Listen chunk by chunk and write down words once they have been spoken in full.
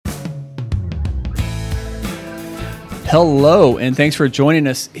Hello, and thanks for joining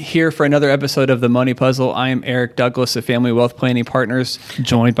us here for another episode of The Money Puzzle. I am Eric Douglas of Family Wealth Planning Partners,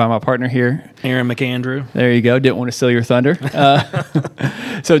 joined by my partner here, Aaron McAndrew. There you go. Didn't want to steal your thunder.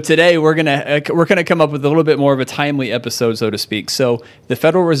 So today we're gonna come up with a little bit more of a timely episode, so to speak. So the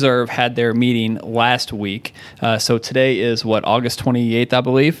Federal Reserve had their meeting last week. So today is August 28th, I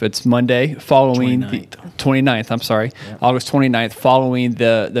believe. It's Monday, following 29th. I'm sorry, yeah. August 29th, following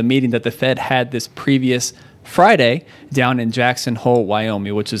the meeting that the Fed had this previous Friday down in Jackson Hole,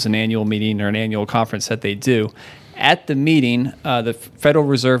 Wyoming, which is an annual meeting or an annual conference that they do. At the meeting, the Federal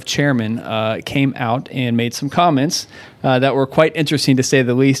Reserve chairman came out and made some comments that were quite interesting, to say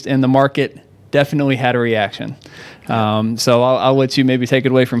the least, and the market definitely had a reaction. So I'll let you maybe take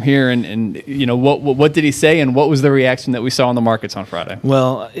it away from here, and you know what did he say, and what was the reaction that we saw in the markets on Friday?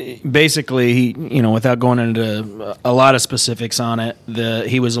 Well, basically, without going into a lot of specifics on it,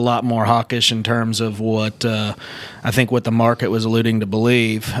 he was a lot more hawkish in terms of what I think what the market was alluding to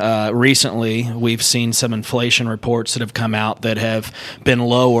believe. Recently, we've seen some inflation reports that have come out that have been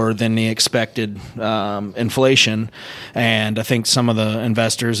lower than the expected inflation, and I think some of the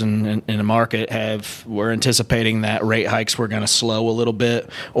investors in the market were anticipating that rate hikes were going to slow a little bit,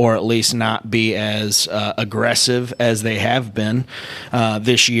 or at least not be as aggressive as they have been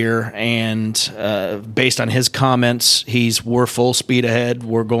this year. And based on his comments, we're full speed ahead.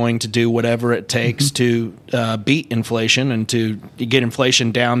 We're going to do whatever it takes to beat inflation and to get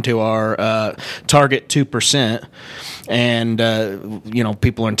inflation down to our target 2%. And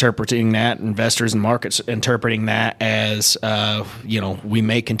people are interpreting that, investors and markets interpreting that as we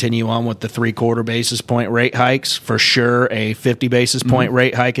may continue on with the 3/4 basis point rate hikes, for sure a 50 basis point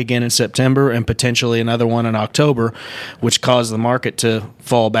rate hike again in September, and potentially another one in October, which caused the market to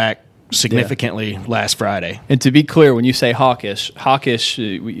fall back significantly last Friday. And to be clear, when you say hawkish,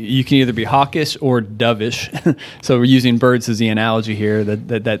 you can either be hawkish or dovish. So we're using birds as the analogy here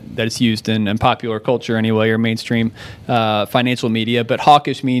that's used in popular culture anyway, or mainstream financial media. But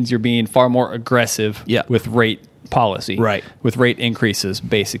hawkish means you're being far more aggressive with rate policy, right? With rate increases,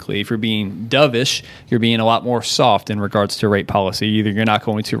 basically. If you're being dovish, you're being a lot more soft in regards to rate policy. Either you're not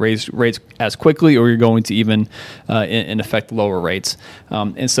going to raise rates as quickly, or you're going to even, in effect, lower rates.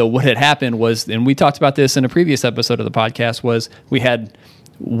 And so what had happened was, and we talked about this in a previous episode of the podcast, was we had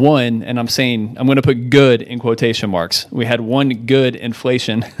one, and I'm going to put good in quotation marks. We had one good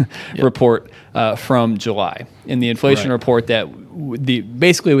inflation report from July. In the inflation report,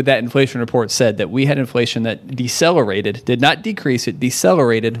 basically what that inflation report said, that we had inflation that decelerated, did not decrease, it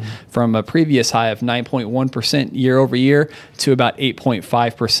decelerated from a previous high of 9.1% year over year to about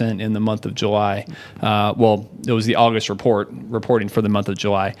 8.5% in the month of July. It was the August reporting for the month of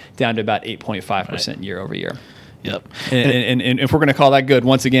July, down to about 8.5% year over year. Yep. And if we're going to call that good,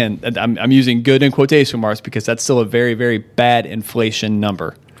 once again, I'm using good in quotation marks because that's still a very, very bad inflation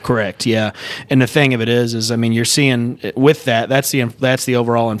number. Correct. Yeah. And the thing of it is you're seeing with that's the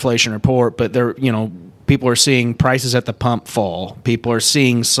overall inflation report, but people are seeing prices at the pump fall. People are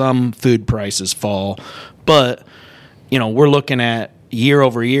seeing some food prices fall, but we're looking at year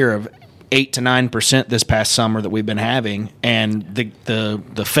over year of 8 to 9% this past summer that we've been having, and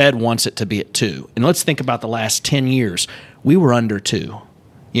the Fed wants it to be at 2. And let's think about the last 10 years. We were under 2.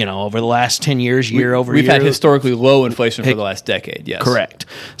 Over the last 10 years, year over year. We've had historically low inflation for the last decade, yes. Correct.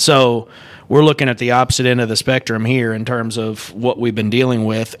 So we're looking at the opposite end of the spectrum here in terms of what we've been dealing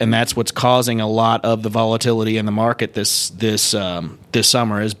with, and that's what's causing a lot of the volatility in the market this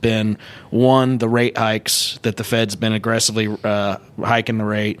summer has been, one, the rate hikes that the Fed's been aggressively hiking the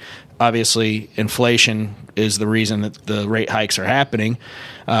rate. Obviously, inflation is the reason that the rate hikes are happening.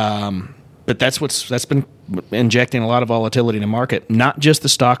 But that's been injecting a lot of volatility in the market, not just the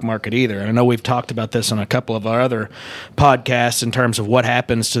stock market either. And I know we've talked about this on a couple of our other podcasts in terms of what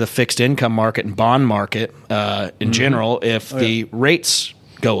happens to the fixed income market and bond market in general if the rates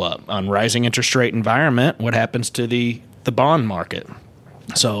go up. On rising interest rate environment, what happens to the bond market?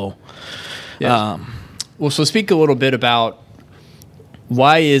 So, so speak a little bit about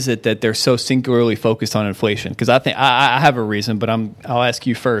why is it that they're so singularly focused on inflation? Because I think I have a reason, but I'll ask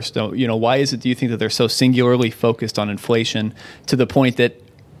you first. Why is it, do you think, that they're so singularly focused on inflation to the point that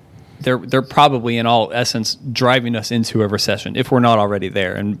they're probably in all essence driving us into a recession, if we're not already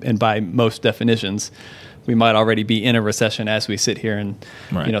there? And by most definitions, we might already be in a recession as we sit here and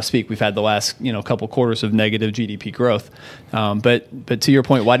speak. We've had the last couple quarters of negative GDP growth, but to your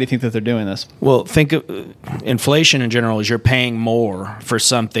point, why do you think that they're doing this? Well, think of inflation in general as you're paying more for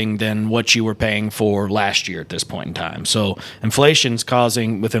something than what you were paying for last year at this point in time. So inflation's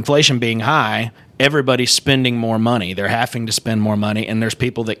causing, with inflation being high, everybody's spending more money. They're having to spend more money, and there's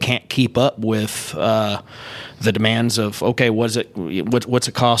people that can't keep up with the demands of, okay, what's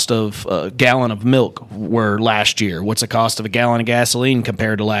the cost of a gallon of milk were last year? What's the cost of a gallon of gasoline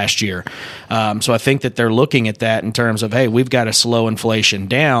compared to last year? So I think that they're looking at that in terms of, hey, we've got to slow inflation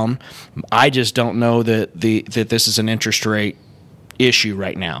down. I just don't know that this is an interest rate issue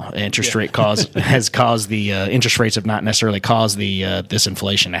right now. Interest rate has caused the interest rates have not necessarily caused the this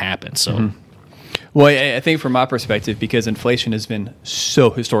inflation to happen. So. Mm-hmm. Well, I think from my perspective, because inflation has been so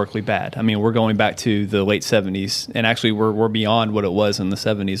historically bad. I mean, we're going back to the late 70s, and actually we're beyond what it was in the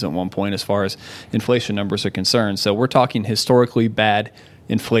 70s at one point as far as inflation numbers are concerned. So we're talking historically bad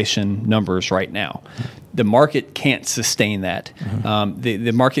inflation numbers right now. The market can't sustain that. Mm-hmm.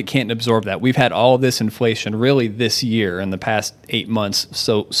 The market can't absorb that. We've had all of this inflation really this year in the past 8 months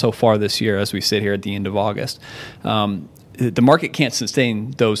so far this year as we sit here at the end of August. The market can't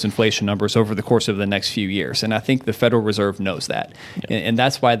sustain those inflation numbers over the course of the next few years. And I think the Federal Reserve knows that. Yeah. And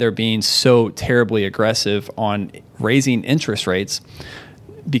that's why they're being so terribly aggressive on raising interest rates,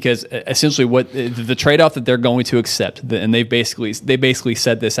 because essentially what the trade-off that they're going to accept, and they basically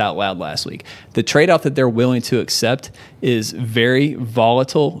said this out loud last week, the trade-off that they're willing to accept is very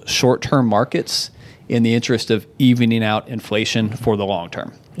volatile short-term markets in the interest of evening out inflation for the long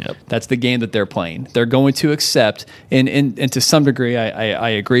term. Yep. That's the game that they're playing. They're going to accept, and to some degree, I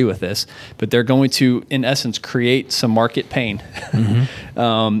agree with this, but they're going to, in essence, create some market pain.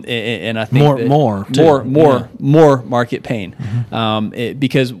 Mm-hmm. And I think more market pain, mm-hmm.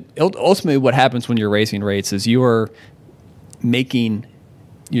 Because ultimately, what happens when you're raising rates is you're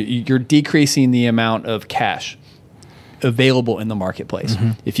decreasing the amount of cash available in the marketplace.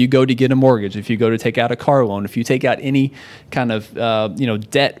 Mm-hmm. If you go to get a mortgage, if you go to take out a car loan, if you take out any kind of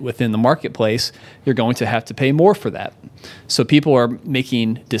debt within the marketplace, you're going to have to pay more for that. So people are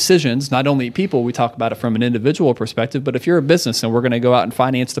making decisions, not only people, we talk about it from an individual perspective, but if you're a business and we're going to go out and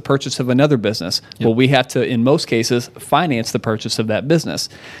finance the purchase of another business, yep. Well, we have to, in most cases, finance the purchase of that business.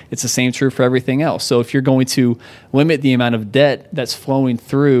 It's the same true for everything else. So if you're going to limit the amount of debt that's flowing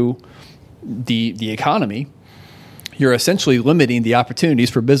through the economy, you're essentially limiting the opportunities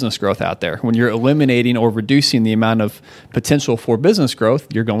for business growth out there. When you're eliminating or reducing the amount of potential for business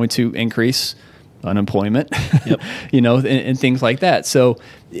growth, you're going to increase unemployment, yep. and things like that. So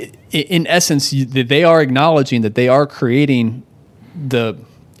in essence, they are acknowledging that they are creating the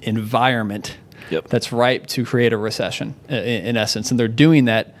environment yep. that's ripe to create a recession in essence. And they're doing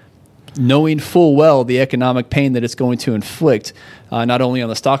that knowing full well the economic pain that it's going to inflict, not only on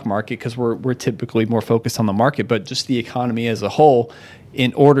the stock market, because we're typically more focused on the market, but just the economy as a whole,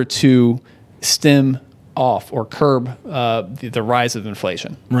 in order to stem off or curb the rise of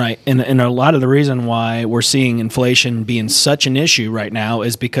inflation. Right. And a lot of the reason why we're seeing inflation being such an issue right now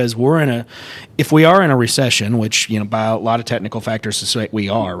is because if we are in a recession, which, by a lot of technical factors we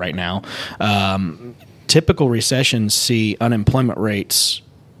are right now, typical recessions see unemployment rates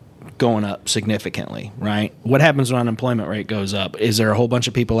going up significantly, right? What happens when unemployment rate goes up? Is there a whole bunch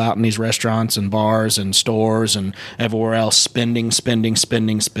of people out in these restaurants and bars and stores and everywhere else spending?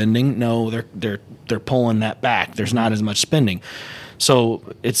 No, they're pulling that back. There's not as much spending. So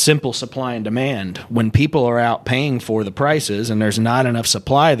it's simple supply and demand. When people are out paying for the prices and there's not enough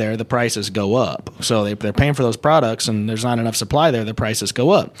supply there, the prices go up. So they're paying for those products and there's not enough supply there, the prices go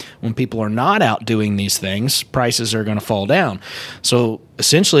up. When people are not out doing these things, prices are going to fall down. So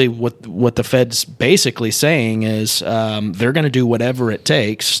essentially what the Fed's basically saying is they're going to do whatever it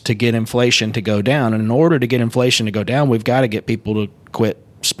takes to get inflation to go down. And in order to get inflation to go down, we've got to get people to quit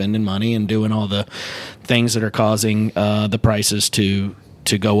spending money and doing all the things that are causing the prices to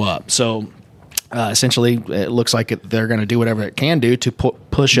go up. So essentially, it looks like they're going to do whatever it can do to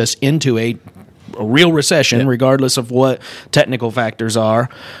push us into a real recession, yeah. regardless of what technical factors are,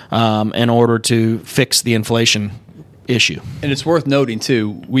 in order to fix the inflation issue. And it's worth noting,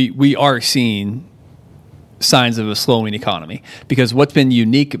 too, we are seeing signs of a slowing economy, because what's been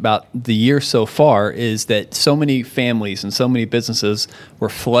unique about the year so far is that so many families and so many businesses were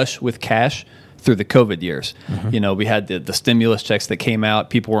flush with cash through the COVID years. Mm-hmm. We had the stimulus checks that came out.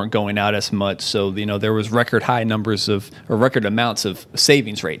 People weren't going out as much. So, there was record amounts of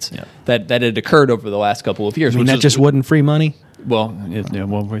savings rates yeah. that had occurred over the last couple of years. That just wasn't free money? Well,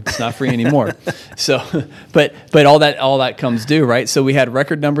 it's not free anymore. So, but all that comes due, right? So we had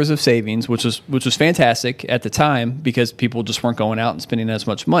record numbers of savings, which was fantastic at the time because people just weren't going out and spending as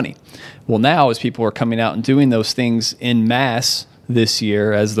much money. Well, now as people are coming out and doing those things in mass this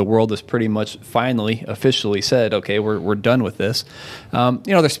year, as the world has pretty much finally officially said, okay, we're done with this.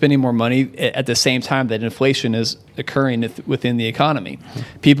 They're spending more money at the same time that inflation is occurring within the economy.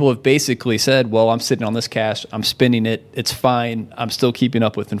 People have basically said, well, I'm sitting on this cash, I'm spending it, it's fine, I'm still keeping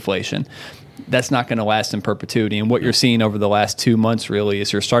up with inflation. That's not going to last in perpetuity. And what you're seeing over the last 2 months really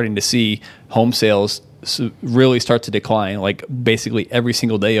is you're starting to see home sales really start to decline, like basically every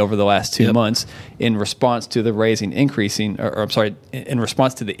single day over the last 2 months, in response to the in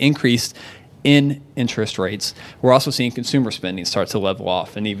response to the increase in interest rates. We're also seeing consumer spending start to level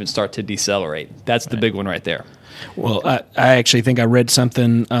off and even start to decelerate. That's the big one right there. Well, I actually think I read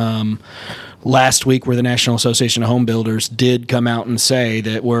something last week where the National Association of Home Builders did come out and say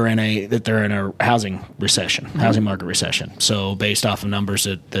that they're in a housing recession, housing market recession. So based off of numbers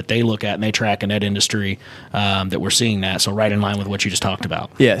that they look at and they track in that industry, that we're seeing that. So right in line with what you just talked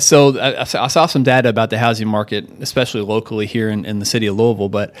about. Yeah. So I saw some data about the housing market, especially locally here in the city of Louisville,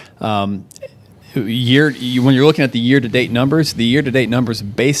 but when you're looking at the year-to-date numbers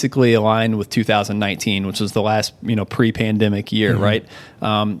basically align with 2019, which was the last pre-pandemic year, right?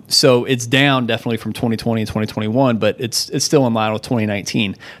 So it's down definitely from 2020 and 2021, but it's still in line with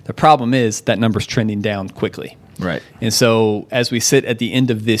 2019. The problem is that number's trending down quickly. Right. And so as we sit at the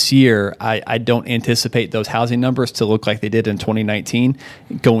end of this year, I don't anticipate those housing numbers to look like they did in 2019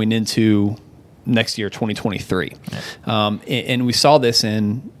 going into next year, 2023. And we saw this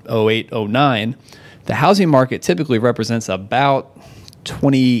in 08, 09. The housing market typically represents about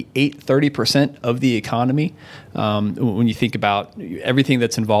 30% of the economy. When you think about everything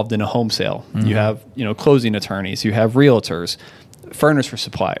that's involved in a home sale, you have, closing attorneys, you have realtors, furniture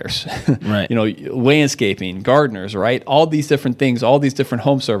suppliers, right. Landscaping, gardeners, right? All these different things, all these different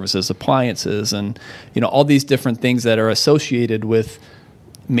home services, appliances, and, all these different things that are associated with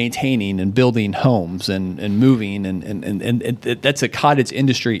maintaining and building homes and moving and that's a cottage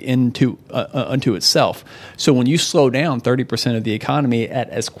industry unto itself. So when you slow down 30% of the economy at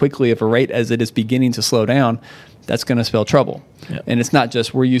as quickly of a rate as it is beginning to slow down, that's going to spell trouble. Yep. And it's not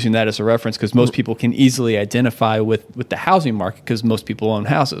just we're using that as a reference because most people can easily identify with the housing market because most people own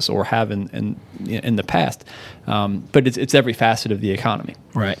houses or have in the past. But it's every facet of the economy.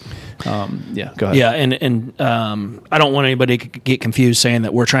 Right. Go ahead. Yeah, and I don't want anybody to get confused saying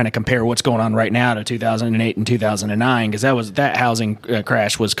that we're trying to compare what's going on right now to 2008 and 2009 because that housing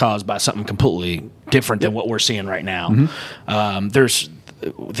crash was caused by something completely different than what we're seeing right now. There's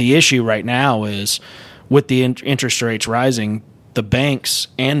the issue right now is with the interest rates rising, the banks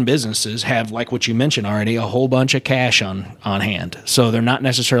and businesses have, like what you mentioned already, a whole bunch of cash on hand. So they're not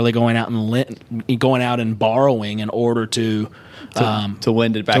necessarily going out and borrowing in order to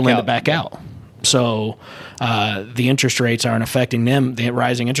lend it back out. So the interest rates aren't affecting them. The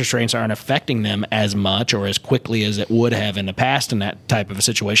rising interest rates aren't affecting them as much or as quickly as it would have in the past in that type of a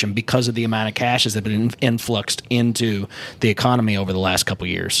situation because of the amount of cash that have been influxed into the economy over the last couple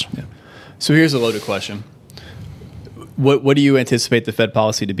of years. Yeah. So here's a loaded question. What do you anticipate the Fed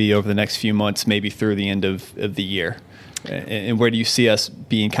policy to be over the next few months, maybe through the end of the year? And where do you see us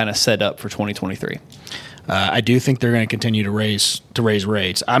being kind of set up for 2023? I do think they're going to continue to raise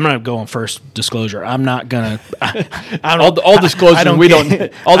rates. I'm going to go on first disclosure. I'm not going to. All disclosure. We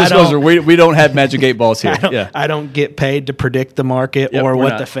don't have magic 8 balls here. I don't get paid to predict the market or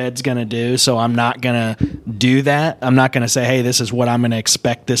what the Fed's going to do, so I'm not going to do that. I'm not going to say, hey, this is what I'm going to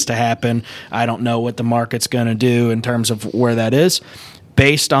expect this to happen. I don't know what the market's going to do in terms of where that is.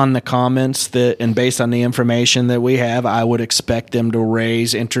 Based on the comments and based on the information that we have, I would expect them to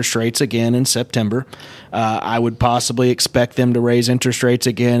raise interest rates again in September. I would possibly expect them to raise interest rates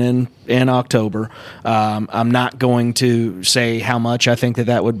again in October. I'm not going to say how much I think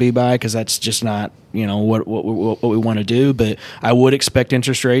that would be by because that's just not what we want to do. But I would expect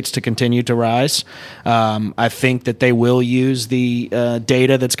interest rates to continue to rise. I think that they will use the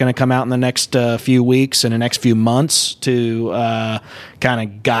data that's going to come out in the next few weeks and the next few months to kind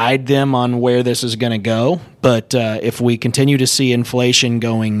of guide them on where this is going to go. But if we continue to see inflation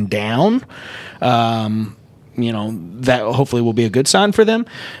going down, that hopefully will be a good sign for them.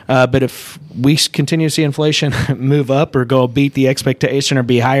 But if we continue to see inflation move up or go beat the expectation or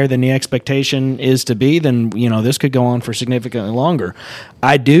be higher than the expectation is to be, then, this could go on for significantly longer.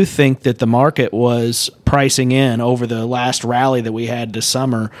 I do think that the market was pricing in over the last rally that we had this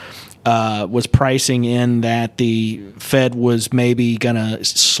summer, was pricing in that the Fed was maybe going to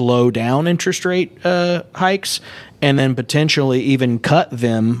slow down interest rate hikes and then potentially even cut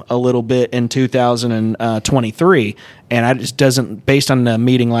them a little bit in 2023. And I just doesn't, based on the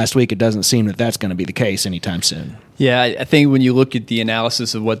meeting last week, it doesn't seem that that's going to be the case anytime soon. Yeah, I think when you look at the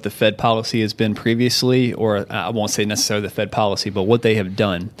analysis of what the Fed policy has been previously, or I won't say necessarily the Fed policy, but what they have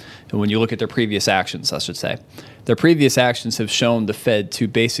done, and when you look at their previous actions, I should say, their previous actions have shown the Fed to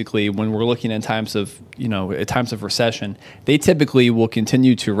basically, when we're looking in times of, at times of recession, they typically will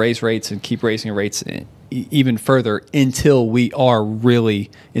continue to raise rates and keep raising rates even further until we are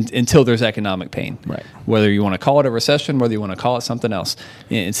really, until there's economic pain. Right. Whether you want to call it a recession, whether you want to call it something else,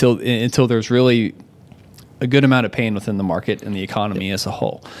 until there's really a good amount of pain within the market and the economy as a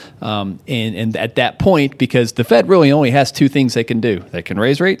whole. And at that point, because the Fed really only has two things they can do. They can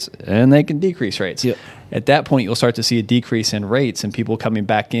raise rates and they can decrease rates. Yep. At that point, you'll start to see a decrease in rates and people coming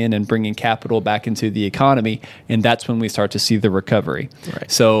back in and bringing capital back into the economy. And that's when we start to see the recovery. Right.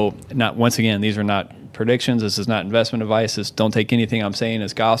 So once again, these are not predictions. This is not investment advice. Don't take anything I'm saying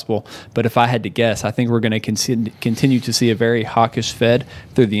as gospel. But if I had to guess, I think we're going to continue to see a very hawkish Fed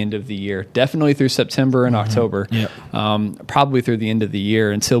through the end of the year. Definitely through September and October. Yep. Probably through the end of the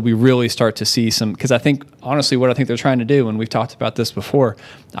year until we really start to see some. Because I think, honestly, what I think they're trying to do, and we've talked about this before,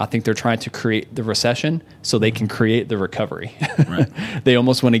 I think they're trying to create the recession so they can create the recovery. Right. They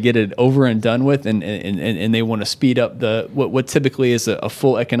almost want to get it over and done with, and they want to speed up what typically is a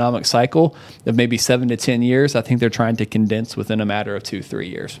full economic cycle of maybe 7 to 10 years. I think they're trying to condense within a matter of 2-3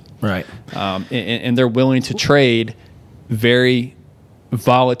 years. Right. And they're willing to trade a very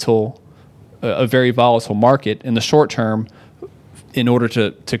volatile market in the short term in order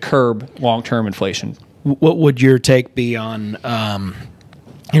to curb long-term inflation. What would your take be on,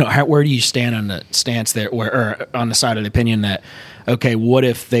 where do you stand on the stance there, or on the side of the opinion that, okay, what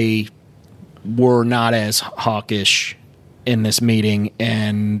if they were not as hawkish in this meeting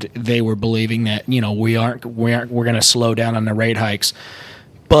and they were believing that, we're going to slow down on the rate hikes,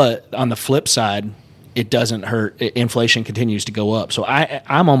 but on the flip side, it doesn't hurt. Inflation continues to go up. So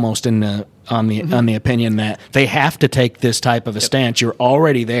I'm almost on the opinion that they have to take this type of a stance. You're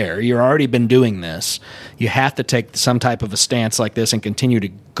already there. You've already been doing this. You have to take some type of a stance like this and continue to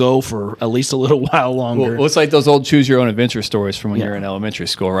go for at least a little while longer. Well, it's like those old choose your own adventure stories from when you're in elementary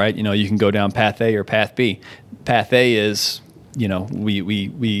school, right? You can go down path A or path B. Path A is,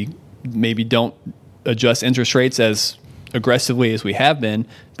 we maybe don't adjust interest rates as aggressively as we have been,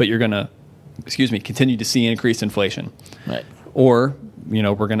 but you're going to continue to see increased inflation. Right. Or,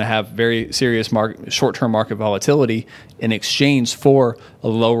 we're going to have very serious short-term market volatility in exchange for a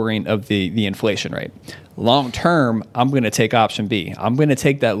lowering of the inflation rate. Long-term, I'm going to take option B. I'm going to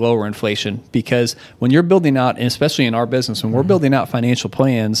take that lower inflation because when you're building out, and especially in our business, when we're building out financial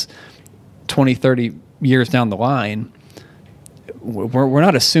plans 20, 30 years down the line, we're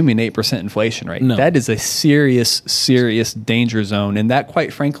not assuming 8% inflation rate. No. That is a serious, serious danger zone, and that,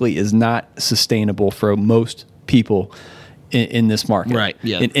 quite frankly, is not sustainable for most people in this market. Right.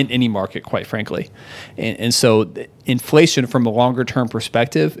 Yeah. In any market, quite frankly, and so inflation from a longer term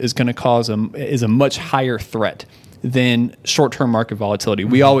perspective is going to cause a much higher threat than short-term market volatility.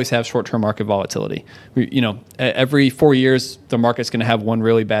 We always have short-term market volatility. Every 4 years, the market's going to have one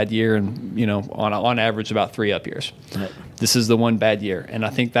really bad year, and on average, about 3 up years. Right. This is the one bad year, and I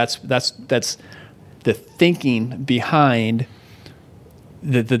think that's the thinking behind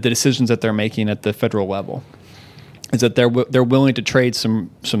the decisions that they're making at the federal level, is that they're willing to trade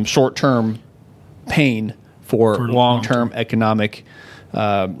some short-term pain for long-term economic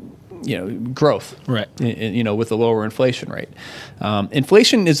growth, right? With a lower inflation rate.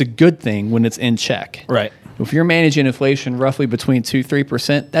 Inflation is a good thing when it's in check, right? If you're managing inflation roughly between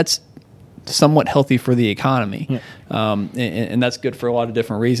 2-3%, that's somewhat healthy for the economy, and that's good for a lot of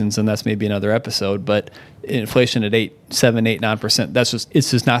different reasons. And that's maybe another episode. But inflation at 7, 8, 9%,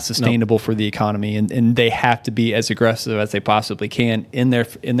 it's just not sustainable for the economy, and they have to be as aggressive as they possibly can in their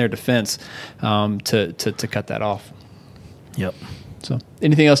defense to cut that off. Yep. So,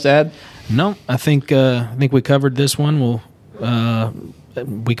 anything else to add? No, I think we covered this one.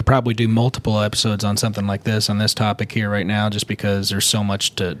 We could probably do multiple episodes on something like this, on this topic here right now, just because there's so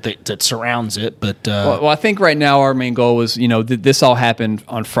much that surrounds it. But well, I think right now our main goal was, this all happened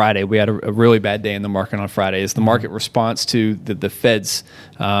on Friday. We had a really bad day in the market on Friday. Is the market response to the Fed's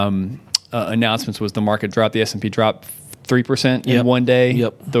announcements was the market dropped. The S&P dropped 3% in one day.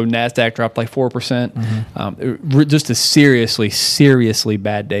 Yep. The NASDAQ dropped like 4%. Just a seriously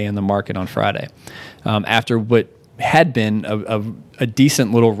bad day in the market on Friday. After what had been a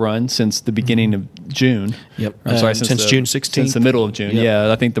decent little run since the beginning of June. Yep. I'm sorry, since June 16th. Since the middle of June. Yep.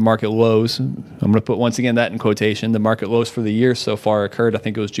 Yeah, I think the market lows, I'm going to put once again that in quotation, the market lows for the year so far occurred, I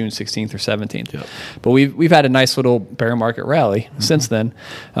think it was June 16th or 17th. Yep. But we've had a nice little bear market rally since then.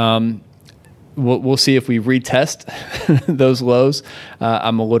 We'll see if we retest those lows.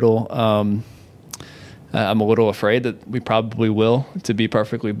 I'm a little afraid that we probably will, to be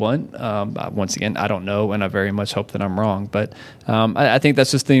perfectly blunt. Once again, I don't know, and I very much hope that I'm wrong. But I think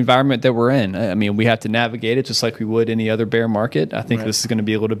that's just the environment that we're in. I mean, we have to navigate it just like we would any other bear market. I think this is going to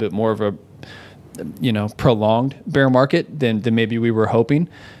be a little bit more of a prolonged bear market than maybe we were hoping,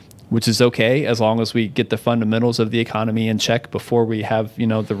 which is okay as long as we get the fundamentals of the economy in check before we have,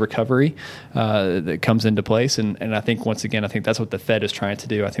 the recovery that comes into place. And I think, once again, I think that's what the Fed is trying to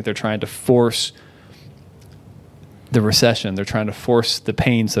do. I think they're trying to force the recession. They're trying to force the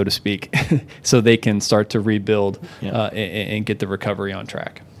pain, so to speak, so they can start to rebuild and get the recovery on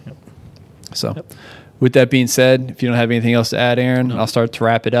track. Yep. So with that being said, if you don't have anything else to add, Aaron, I'll start to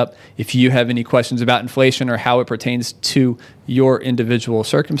wrap it up. If you have any questions about inflation or how it pertains to your individual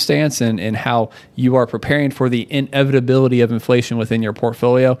circumstance and how you are preparing for the inevitability of inflation within your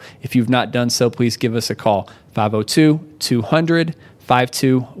portfolio, if you've not done so, please give us a call, 502-200-5210.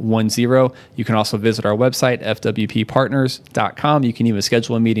 You can also visit our website, fwppartners.com. You can even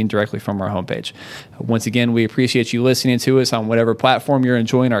schedule a meeting directly from our homepage. Once again, we appreciate you listening to us on whatever platform you're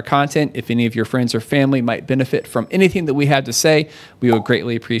enjoying our content. If any of your friends or family might benefit from anything that we have to say, we would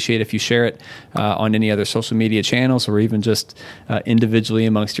greatly appreciate if you share it on any other social media channels or even just individually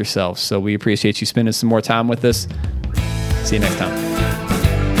amongst yourselves. So we appreciate you spending some more time with us. See you next time.